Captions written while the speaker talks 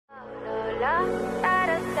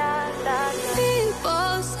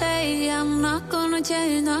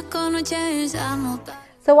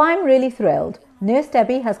So I'm really thrilled. Nurse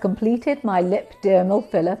Debbie has completed my lip dermal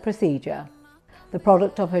filler procedure. The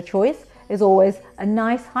product of her choice is always a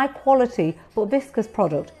nice high quality but viscous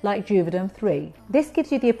product like Juvederm 3. This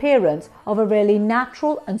gives you the appearance of a really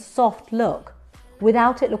natural and soft look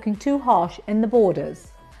without it looking too harsh in the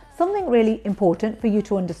borders. Something really important for you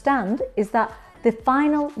to understand is that the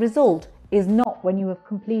final result is not when you have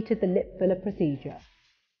completed the lip filler procedure.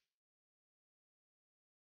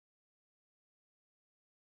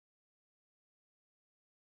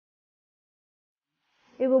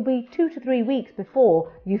 It will be 2 to 3 weeks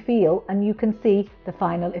before you feel and you can see the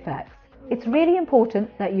final effects. It's really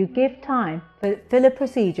important that you give time for filler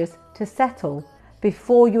procedures to settle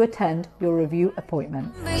before you attend your review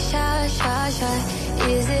appointment.